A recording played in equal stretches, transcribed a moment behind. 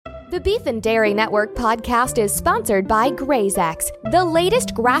The Beef and Dairy Network podcast is sponsored by GrazeX, the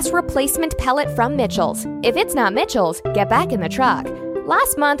latest grass replacement pellet from Mitchell's. If it's not Mitchell's, get back in the truck.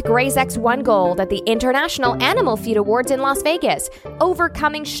 Last month, GrazeX won gold at the International Animal Feed Awards in Las Vegas,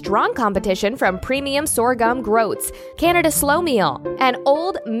 overcoming strong competition from premium sorghum groats, Canada Slow Meal, and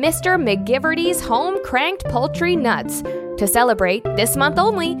old Mr. McGiverty's home-cranked poultry nuts. To celebrate, this month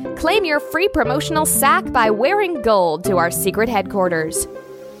only, claim your free promotional sack by wearing gold to our secret headquarters.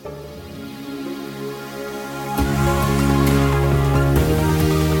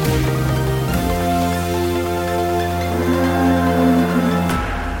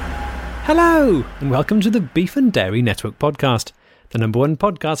 Hello, and welcome to the Beef and Dairy Network podcast, the number one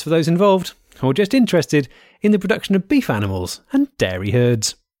podcast for those involved, or just interested in the production of beef animals and dairy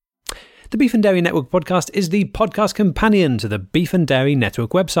herds. The Beef and Dairy Network podcast is the podcast companion to the Beef and Dairy Network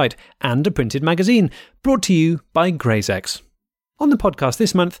website and a printed magazine, brought to you by GrazeX. On the podcast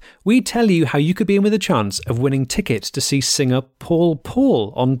this month, we tell you how you could be in with a chance of winning tickets to see singer Paul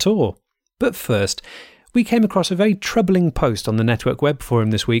on tour. But first, we came across a very troubling post on the network web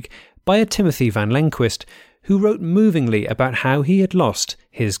forum this week by a Timothy van Lindqvist, who wrote movingly about how he had lost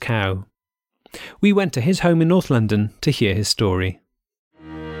his cow. We went to his home in North London to hear his story.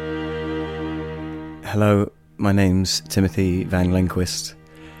 Hello, my name's Timothy van Lindqvist,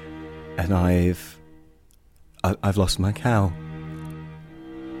 and I've lost my cow.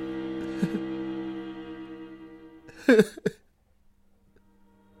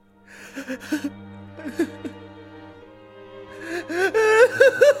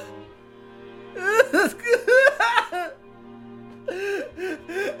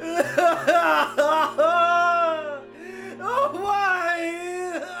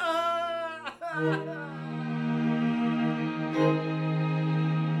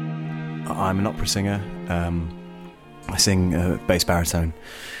 I'm an opera singer. I sing bass baritone.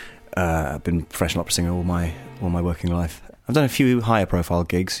 I've been a professional opera singer all my working life. I've done a few higher profile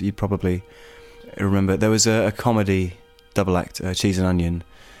gigs. You'd probably remember there was a comedy double act, Cheese and Onion,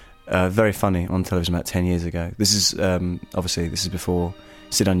 very funny, on television about 10 years ago. This is obviously this is before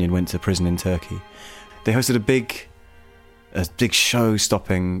Sid Onion went to prison in Turkey. They hosted a big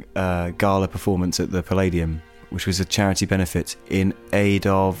show-stopping gala performance at the Palladium, which was a charity benefit in aid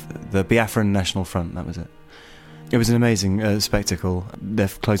of the Biafran National Front. That was it. It was an amazing spectacle. Their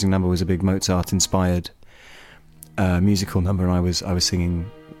closing number was a big Mozart-inspired musical number, and I was singing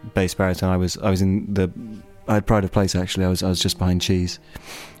bass baritone. I had pride of place, actually. I was just behind Cheese,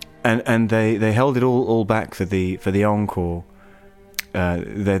 and they held it all back for the encore.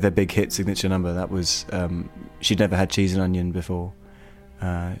 Their big hit signature number, that was She'd Never Had Cheese and Onion Before,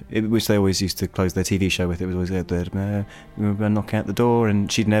 which they always used to close their TV show with. It was always they'd knock out the door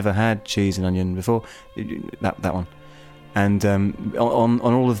and she'd never had cheese and onion before, that one. And on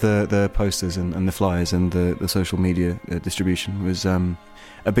all of the posters and the flyers and the social media distribution was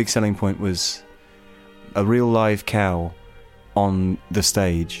a big selling point was a real live cow on the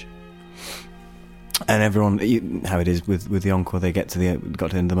stage. And everyone, how it is with the encore, they got to the end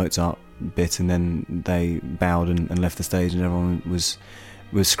of the Mozart bit, and then they bowed and left the stage, and everyone was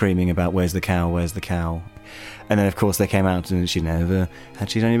screaming about "Where's the cow? Where's the cow?" And then, of course, they came out, and she'd never had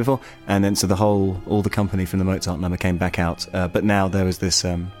cheese onion before. And then, so all the company from the Mozart number came back out. But now there was this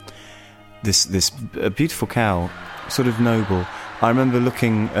beautiful cow, sort of noble. I remember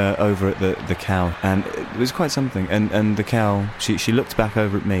looking over at the cow, and it was quite something. And the cow, she looked back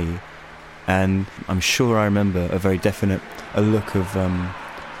over at me. And I'm sure I remember a very definite look of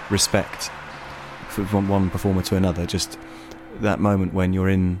respect from one performer to another. Just that moment when you're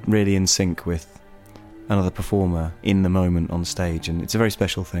really in sync with another performer in the moment on stage, and it's a very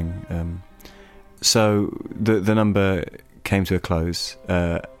special thing. So the number came to a close,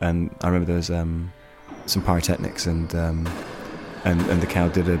 and I remember there was some pyrotechnics, and the cow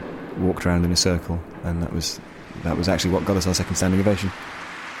walked around in a circle, and that was actually what got us our second standing ovation.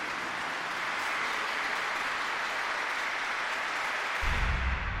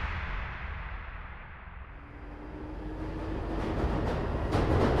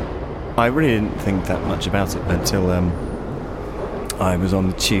 I really didn't think that much about it until I was on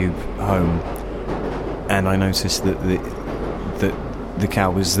the tube home, and I noticed that the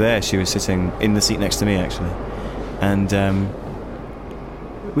cow was there. She was sitting in the seat next to me, actually, and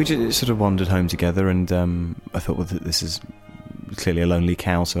we just sort of wandered home together. And I thought, well, this is clearly a lonely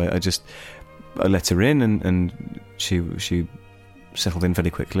cow, so I let her in, and she settled in fairly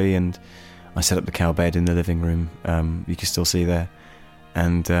quickly. And I set up the cow bed in the living room. You can still see there,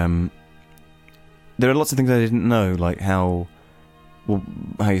 and there are lots of things I didn't know, like how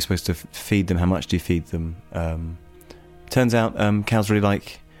you're supposed to feed them, how much do you feed them. Turns out cows really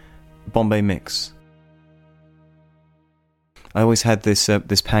like Bombay mix. I always had this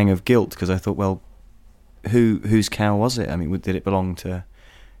pang of guilt because I thought, well, whose cow was it? I mean, did it belong to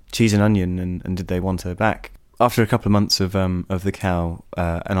Cheese and Onion, and did they want her back? After a couple of months of the cow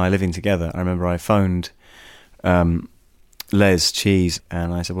and I living together, I remember I phoned Les Cheese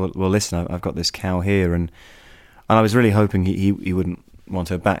and I said, well, listen, I've got this cow here, and I was really hoping he wouldn't want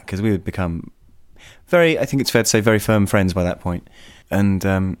her back because we would become I think it's fair to say, very firm friends by that point.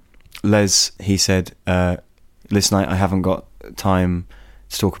 And Les, he said, listen, I haven't got time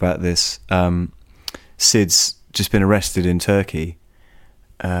to talk about this. Sid's just been arrested in Turkey,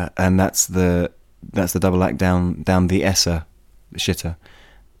 and that's the double act down the Essa shitter.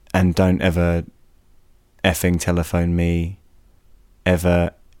 And don't ever effing telephone me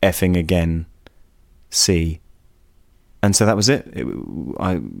ever effing again. See. And so that was it.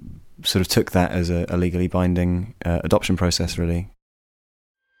 I sort of took that as a legally binding adoption process, really.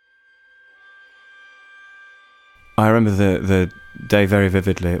 I remember the day very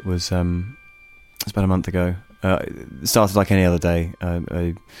vividly. It was it's about a month ago. It started like any other day.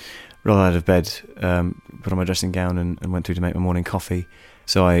 I rolled out of bed, put on my dressing gown and went through to make my morning coffee.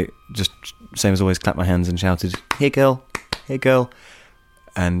 So I just, same as always, clapped my hands and shouted, "Here, girl! Here, girl!"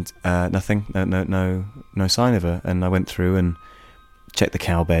 And nothing, no sign of her. And I went through and checked the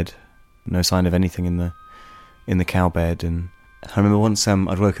cow bed. No sign of anything in the cow bed. And I remember once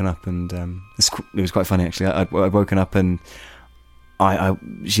I'd woken up and it was quite funny actually. I'd woken up and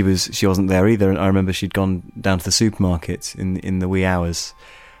she wasn't there either. And I remember she'd gone down to the supermarket in the wee hours,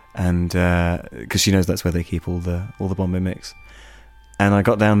 and because she knows that's where they keep all the Bombay mix. And I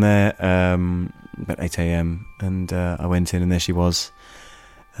got down there about 8 a.m. and I went in, and there she was,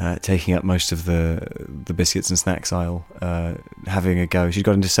 taking up most of the biscuits and snacks aisle, having a go. She'd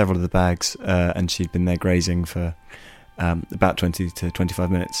got into several of the bags, and she'd been there grazing for about 20 to 25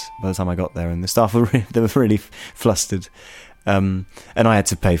 minutes by the time I got there. And the staff were really flustered, and I had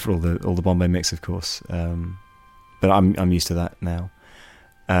to pay for all the Bombay mix, of course. But I'm used to that now.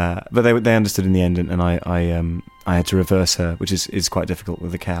 But they understood in the end, and I had to reverse her, which is quite difficult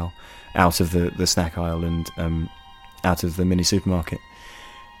with a cow, out of the snack aisle and out of the mini supermarket.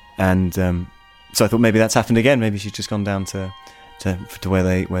 And so I thought maybe that's happened again. Maybe she's just gone down to where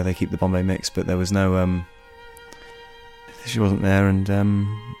they keep the Bombay mix, but there was no she wasn't there, and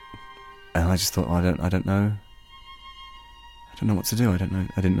I just thought, I don't know what to do. I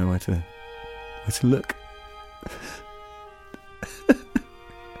didn't know where to look.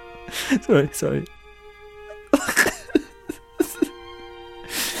 Sorry.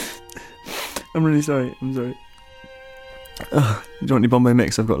 I'm really sorry. I'm sorry. Do you want any Bombay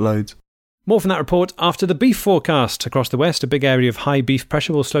mix? I've got loads. More from that report after the beef forecast. Across the west, a big area of high beef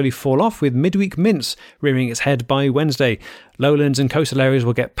pressure will slowly fall off, with midweek mince rearing its head by Wednesday. Lowlands and coastal areas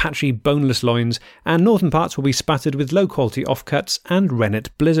will get patchy, boneless loins, and northern parts will be spattered with low-quality offcuts and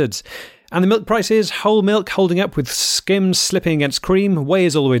rennet blizzards. And the milk prices: whole milk holding up with skim slipping against cream. Whey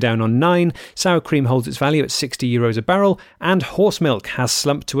is all the way down on 9. Sour cream holds its value at €60 a barrel. And horse milk has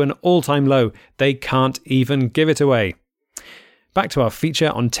slumped to an all-time low. They can't even give it away. Back to our feature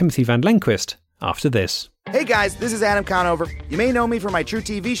on Timothy Van Lindqvist after this. Hey guys, this is Adam Conover. You may know me from my true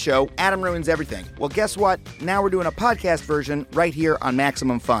TV show, Adam Ruins Everything. Well, guess what? Now we're doing a podcast version right here on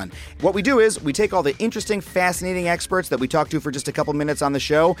Maximum Fun. What we do is we take all the interesting, fascinating experts that we talk to for just a couple minutes on the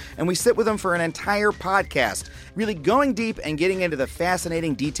show, and we sit with them for an entire podcast, really going deep and getting into the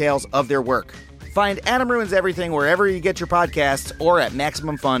fascinating details of their work. Find Adam Ruins Everything wherever you get your podcasts or at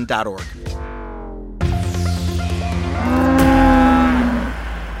MaximumFun.org.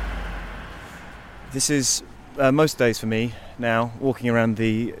 This is most days for me now, walking around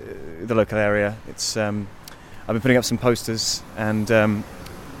the local area. It's I've been putting up some posters and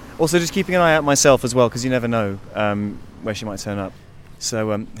also just keeping an eye out myself as well, because you never know where she might turn up.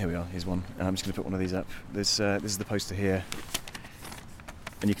 So here we are. Here's one. I'm just going to put one of these up. This is the poster here,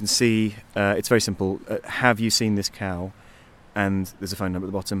 and you can see it's very simple. Have you seen this cow? And there's a phone number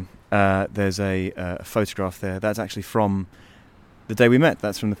at the bottom. There's a photograph there. That's actually from the day we met.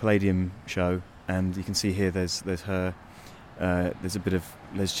 That's from the Palladium show. And you can see here there's her, there's a bit of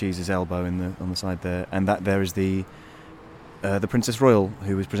Les Cheese's elbow on the side there, and that there is the Princess Royal,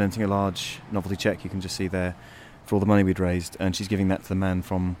 who was presenting a large novelty cheque, you can just see there, for all the money we'd raised, and she's giving that to the man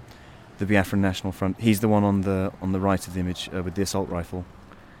from the Biafran National Front. He's the one on the right of the image with the assault rifle.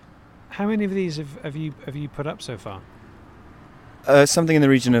 How many of these have you put up so far? Something in the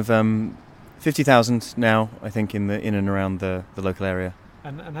region of 50,000 now, I think, in and around the local area.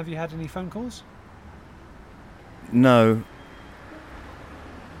 And have you had any phone calls? No.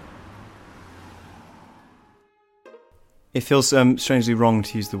 It feels strangely wrong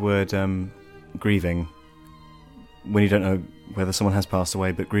to use the word grieving when you don't know whether someone has passed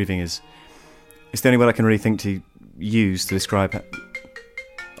away, but grieving it's the only word I can really think to use to describe it.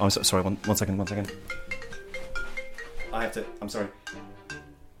 Oh, sorry, one second. I'm sorry.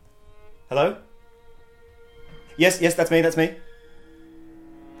 Hello? Yes, that's me.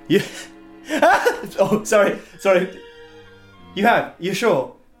 You... Oh, sorry. You're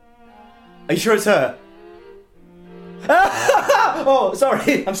sure? Are you sure it's her? Oh,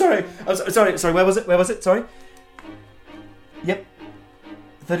 sorry. I'm sorry. Sorry, where was it? Sorry. Yep.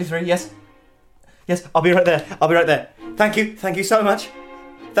 33, yes. Yes, I'll be right there. Thank you so much.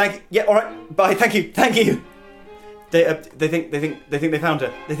 Yeah, alright, bye, thank you. They think they found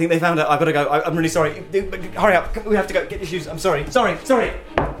her. I've got to go. I'm really sorry. Hurry up, we have to go. Get your shoes. I'm sorry.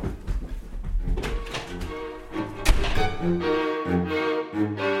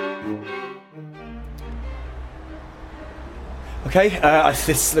 Okay,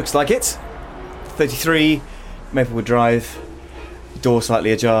 this looks like it. 33 Maplewood Drive. Door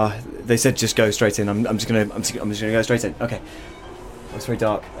slightly ajar. They said just go straight in. I'm just gonna go straight in. Okay. Oh, it's very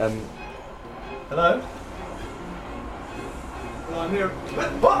dark. Hello? Hello, I'm here.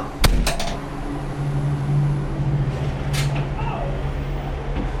 What?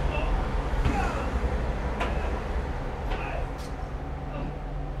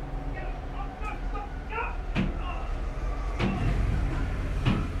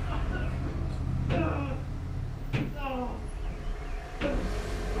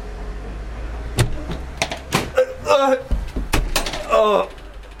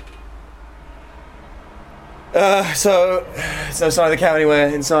 So there's no sign of the cow anywhere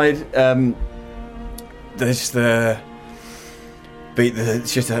inside. There's just beat the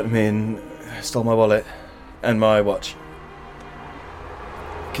shit out of me and stole my wallet and my watch.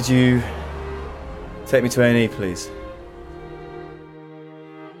 Could you take me to A&E, please?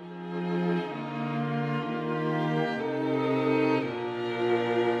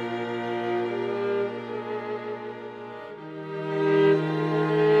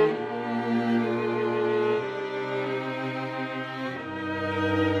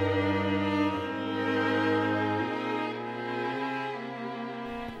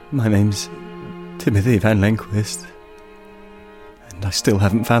 My name's Timothy Van Lindqvist, and I still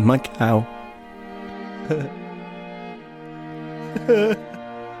haven't found my cow.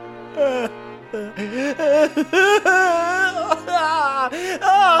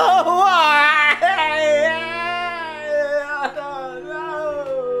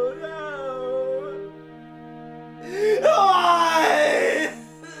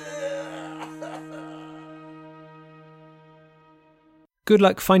 Good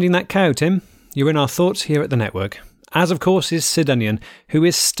luck finding that cow, Tim. You're in our thoughts here at the network. As of course is Sid Onion, who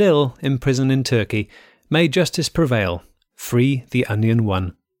is still in prison in Turkey. May justice prevail. Free the Onion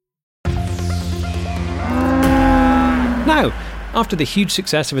One. Now, after the huge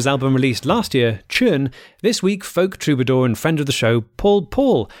success of his album released last year, Churn, this week folk troubadour and friend of the show,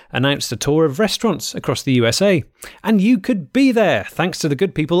 Paul, announced a tour of restaurants across the USA. And you could be there, thanks to the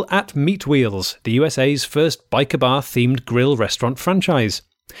good people at Meat Wheels, the USA's first biker bar-themed grill restaurant franchise.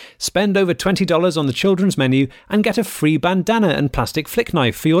 Spend over $20 on the children's menu and get a free bandana and plastic flick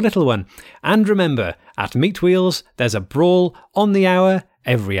knife for your little one. And remember, at Meat Wheels, there's a brawl on the hour,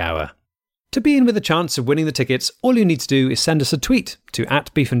 every hour. To be in with a chance of winning the tickets, all you need to do is send us a tweet to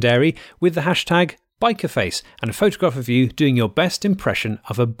 @BeefandDairy with the hashtag BikerFace and a photograph of you doing your best impression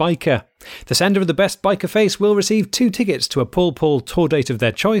of a biker. The sender of the best biker face will receive 2 tickets to a Paul tour date of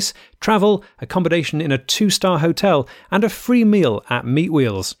their choice, travel, accommodation in a 2-star hotel, and a free meal at Meat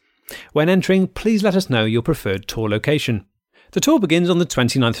Wheels. When entering, please let us know your preferred tour location. The tour begins on the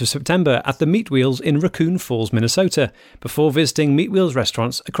 29th of September at the Meat Wheels in Raccoon Falls, Minnesota, before visiting Meat Wheels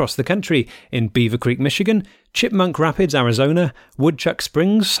restaurants across the country in Beaver Creek, Michigan, Chipmunk Rapids, Arizona, Woodchuck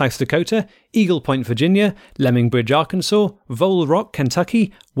Springs, South Dakota, Eagle Point, Virginia, Lemming Bridge, Arkansas, Vole Rock,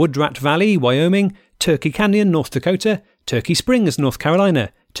 Kentucky, Woodrat Valley, Wyoming, Turkey Canyon, North Dakota, Turkey Springs, North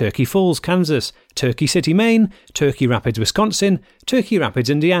Carolina, Turkey Falls, Kansas, Turkey City, Maine, Turkey Rapids, Wisconsin, Turkey Rapids,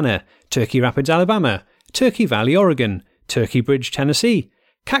 Indiana, Turkey Rapids, Alabama, Turkey Valley, Oregon, Turkey Bridge, Tennessee,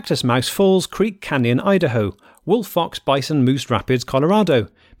 Cactus Mouse Falls, Creek Canyon, Idaho, Wolf Fox Bison Moose Rapids, Colorado,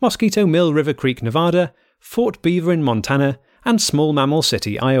 Mosquito Mill River Creek, Nevada, Fort Beaver in Montana, and Small Mammal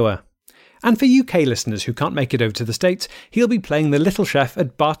City, Iowa. And for UK listeners who can't make it over to the States, he'll be playing The Little Chef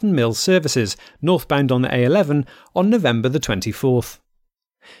at Barton Mills Services, northbound on the A11, on November the 24th.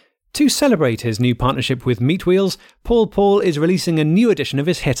 To celebrate his new partnership with Meat Wheels, Paul is releasing a new edition of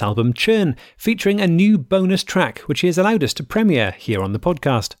his hit album Churn, featuring a new bonus track which he has allowed us to premiere here on the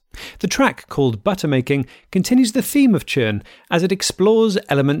podcast. The track, called Buttermaking, continues the theme of Churn as it explores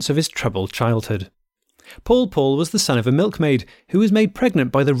elements of his troubled childhood. Paul was the son of a milkmaid who was made pregnant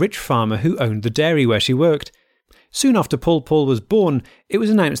by the rich farmer who owned the dairy where she worked. Soon after Paul was born, it was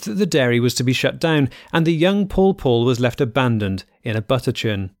announced that the dairy was to be shut down and the young Paul was left abandoned in a butter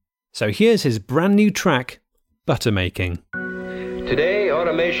churn. So here's his brand new track, Buttermaking. Today,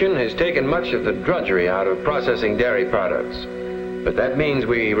 automation has taken much of the drudgery out of processing dairy products. But that means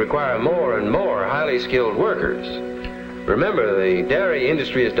we require more and more highly skilled workers. Remember, the dairy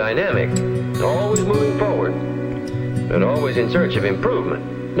industry is dynamic, always moving forward, but always in search of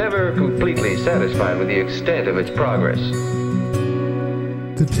improvement, never completely satisfied with the extent of its progress.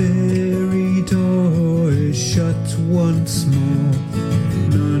 The dairy door is shut once more.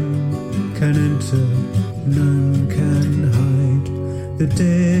 None can enter, none can hide. The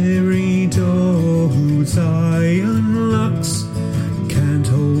dairy door whose iron locks can't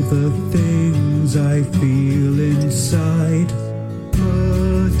hold the things I feel inside.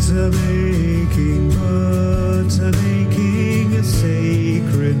 Buttermaking, a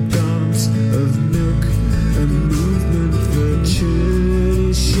sacred dance of milk and movement. The churn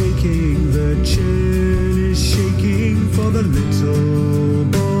is shaking for the little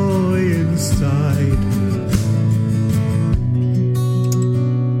boy inside.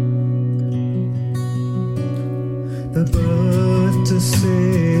 The butter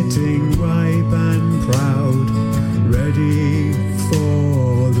sitting ripe and proud, ready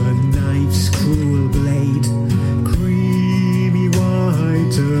for the knife's cruel blade. Creamy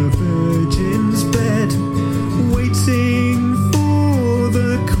white, a virgin's bed, waiting for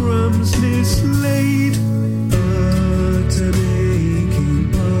the crumbs mislaid.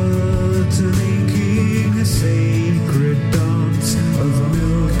 Buttermaking, a sacred dance of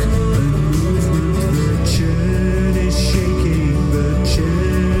milk and movement. The churn is shaking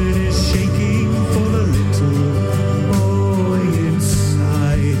for the little boy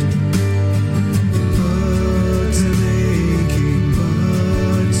inside. Buttermaking,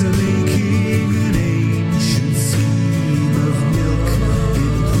 an ancient scheme of milk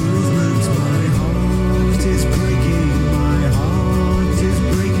improvement. My heart is breaking,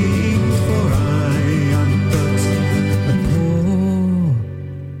 for I am but a poor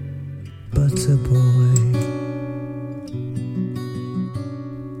butter boy.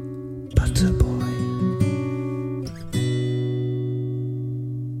 Butter boy.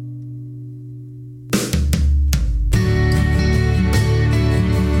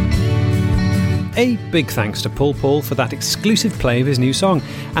 A big thanks to Paul for that exclusive play of his new song,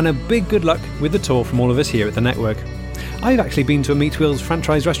 and a big good luck with the tour from all of us here at the network. I've actually been to a Meat Wheels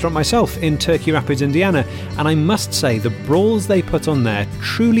franchise restaurant myself in Turkey Rapids, Indiana, and I must say the brawls they put on there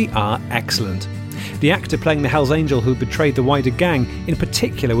truly are excellent. The actor playing the Hells Angel who betrayed the wider gang in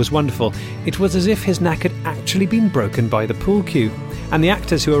particular was wonderful. It was as if his neck had actually been broken by the pool cue, and the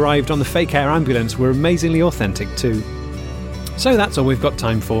actors who arrived on the fake air ambulance were amazingly authentic too. So that's all we've got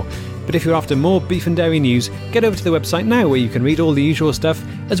time for. But if you're after more beef and dairy news, get over to the website now where you can read all the usual stuff,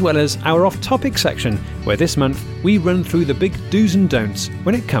 as well as our off-topic section, where this month we run through the big do's and don'ts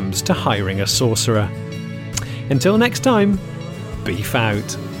when it comes to hiring a sorcerer. Until next time, beef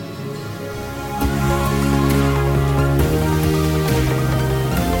out.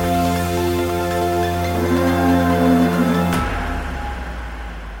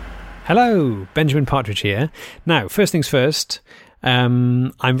 Hello, Benjamin Partridge here. Now, first things first,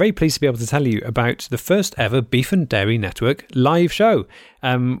 I'm very pleased to be able to tell you about the first ever Beef and Dairy Network live show,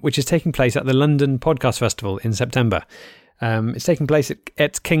 which is taking place at the London Podcast Festival in September. It's taking place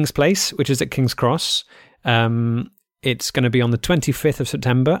at King's Place, which is at King's Cross. It's going to be on the 25th of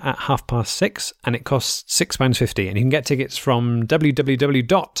September at 6:30, and it costs £6.50. And you can get tickets from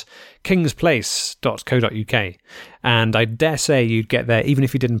www.kingsplace.co.uk. And I dare say you'd get there even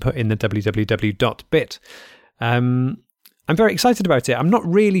if you didn't put in the www.bit. I'm very excited about it. I'm not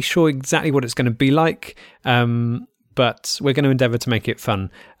really sure exactly what it's going to be like, but we're going to endeavour to make it fun.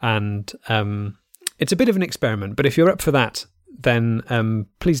 And it's a bit of an experiment, but if you're up for that, then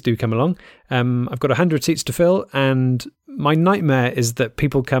please do come along. I've got 100 seats to fill, and my nightmare is that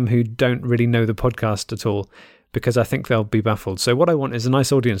people come who don't really know the podcast at all, because I think they'll be baffled. So what I want is a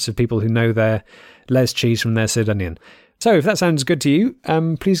nice audience of people who know their Les cheese from their Sid Onion. So if that sounds good to you,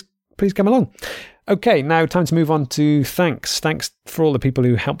 please come along. Okay, now time to move on to thanks. Thanks for all the people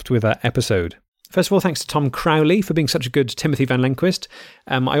who helped with that episode. First of all, thanks to Tom Crowley for being such a good Timothy Van Lindqvist.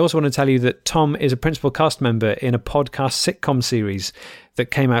 I also want to tell you that Tom is a principal cast member in a podcast sitcom series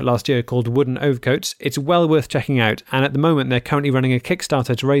that came out last year called Wooden Overcoats. It's well worth checking out, and at the moment they're currently running a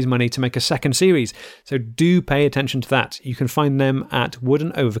Kickstarter to raise money to make a second series, so do pay attention to that. You can find them at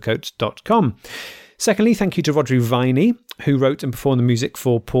woodenovercoats.com. Secondly, thank you to Rodri Viney, who wrote and performed the music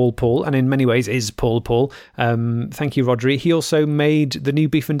for Paul Paul, and in many ways is Paul Paul. Thank you, Rodri. He also made the new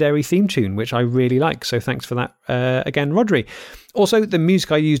Beef and Dairy theme tune, which I really like, so thanks for that again, Rodri. Also, the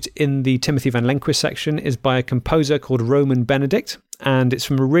music I used in the Timothy Van Lindqvist section is by a composer called Roman Benedict, and it's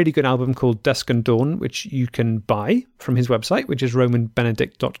from a really good album called Dusk and Dawn, which you can buy from his website, which is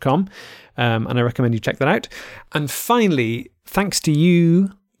romanbenedict.com, and I recommend you check that out. And finally, thanks to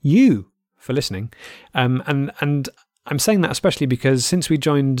you for listening. And I'm saying that especially because since we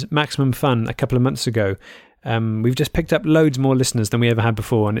joined Maximum Fun a couple of months ago, we've just picked up loads more listeners than we ever had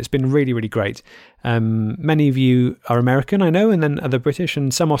before, and it's been really, really great. Many of you are American, I know, and then other British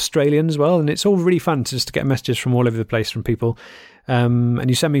and some Australian as well, and it's all really fun to get messages from all over the place from people. And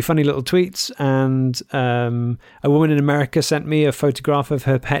you send me funny little tweets, and a woman in America sent me a photograph of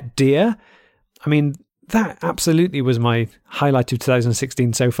her pet deer. I mean, that absolutely was my highlight of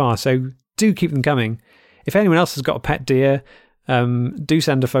 2016 so far, so do keep them coming. If anyone else has got a pet deer, do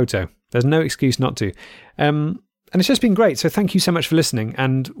send a photo. There's no excuse not to. And it's just been great, so thank you so much for listening.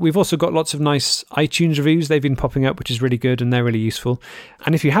 And we've also got lots of nice iTunes reviews. They've been popping up, which is really good, and they're really useful.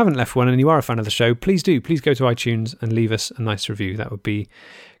 And if you haven't left one and you are a fan of the show, please do. Please go to iTunes and leave us a nice review. That would be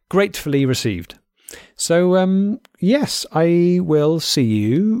gratefully received. So, yes, I will see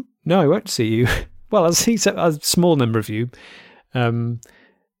you. No, I won't see you. Well, I'll see a small number of you.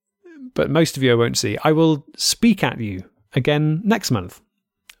 But most of you I won't see. I will speak at you again next month.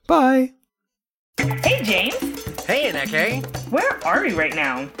 Bye. Hey, James. Hey, Aneke. Where are we right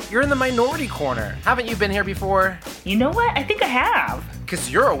now? You're in the minority corner. Haven't you been here before? You know what? I think I have. Because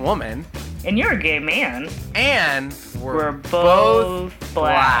you're a woman. And you're a gay man. And we're both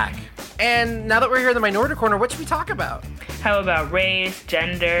black. And now that we're here in the minority corner, what should we talk about? How about race,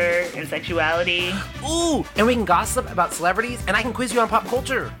 gender, and sexuality? Ooh, and we can gossip about celebrities, and I can quiz you on pop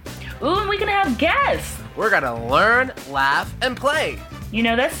culture. Ooh, and we can have guests. We're gonna learn, laugh, and play. You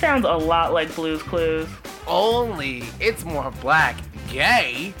know, that sounds a lot like Blue's Clues. Only it's more black,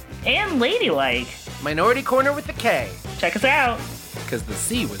 gay, and ladylike. Minority Corner with the K. Check us out. Because the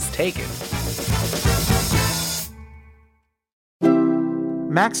C was taken.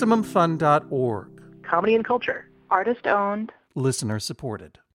 MaximumFun.org. Comedy and culture. Artist owned. Listener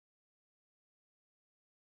supported.